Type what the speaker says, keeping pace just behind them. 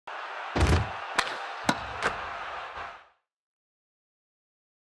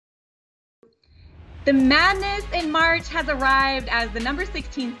The madness in March has arrived as the number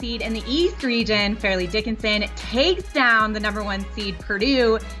 16 seed in the East region, Fairleigh Dickinson, takes down the number 1 seed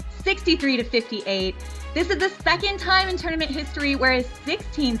Purdue 63-58. This is the second time in tournament history where a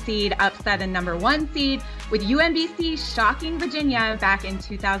 16 seed upset a number 1 seed, with UMBC shocking Virginia back in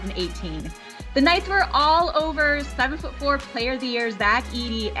 2018. The Knights were all over 7'4" Player of the Year Zach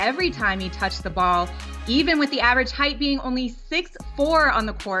Edey every time he touched the ball, even with the average height being only 6'4" on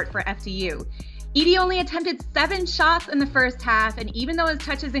the court for FDU. Edey only attempted 7 shots in the first half, and even though his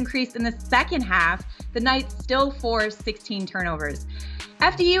touches increased in the second half, the Knights still forced 16 turnovers.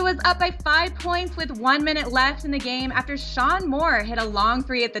 FDU was up by 5 points with 1 minute left in the game after Sean Moore hit a long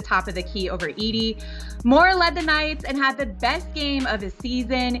 3 at the top of the key over Edey. Moore led the Knights and had the best game of his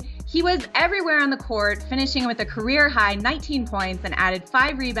season. He was everywhere on the court, finishing with a career-high 19 points and added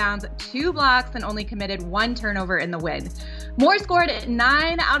 5 rebounds, 2 blocks, and only committed 1 turnover in the win. Moore scored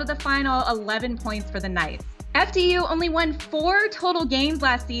 9 out of the final 11 points for the Knights. FDU only won 4 total games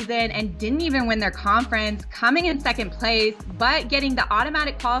last season and didn't even win their conference, coming in second place, but getting the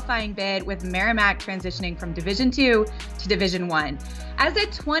automatic qualifying bid with Merrimack transitioning from Division II to Division I. As a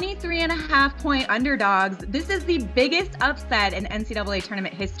 23.5-point underdogs, this is the biggest upset in NCAA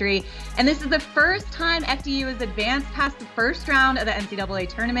tournament history, and this is the first time FDU has advanced past the first round of the NCAA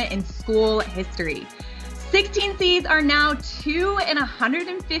tournament in school history. 16 seeds are now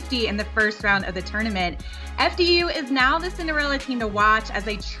 2-150 in the first round of the tournament. FDU is now the Cinderella team to watch as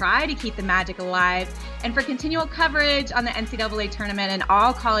they try to keep the magic alive. And for continual coverage on the NCAA tournament and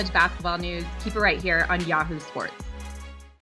all college basketball news, keep it right here on Yahoo Sports.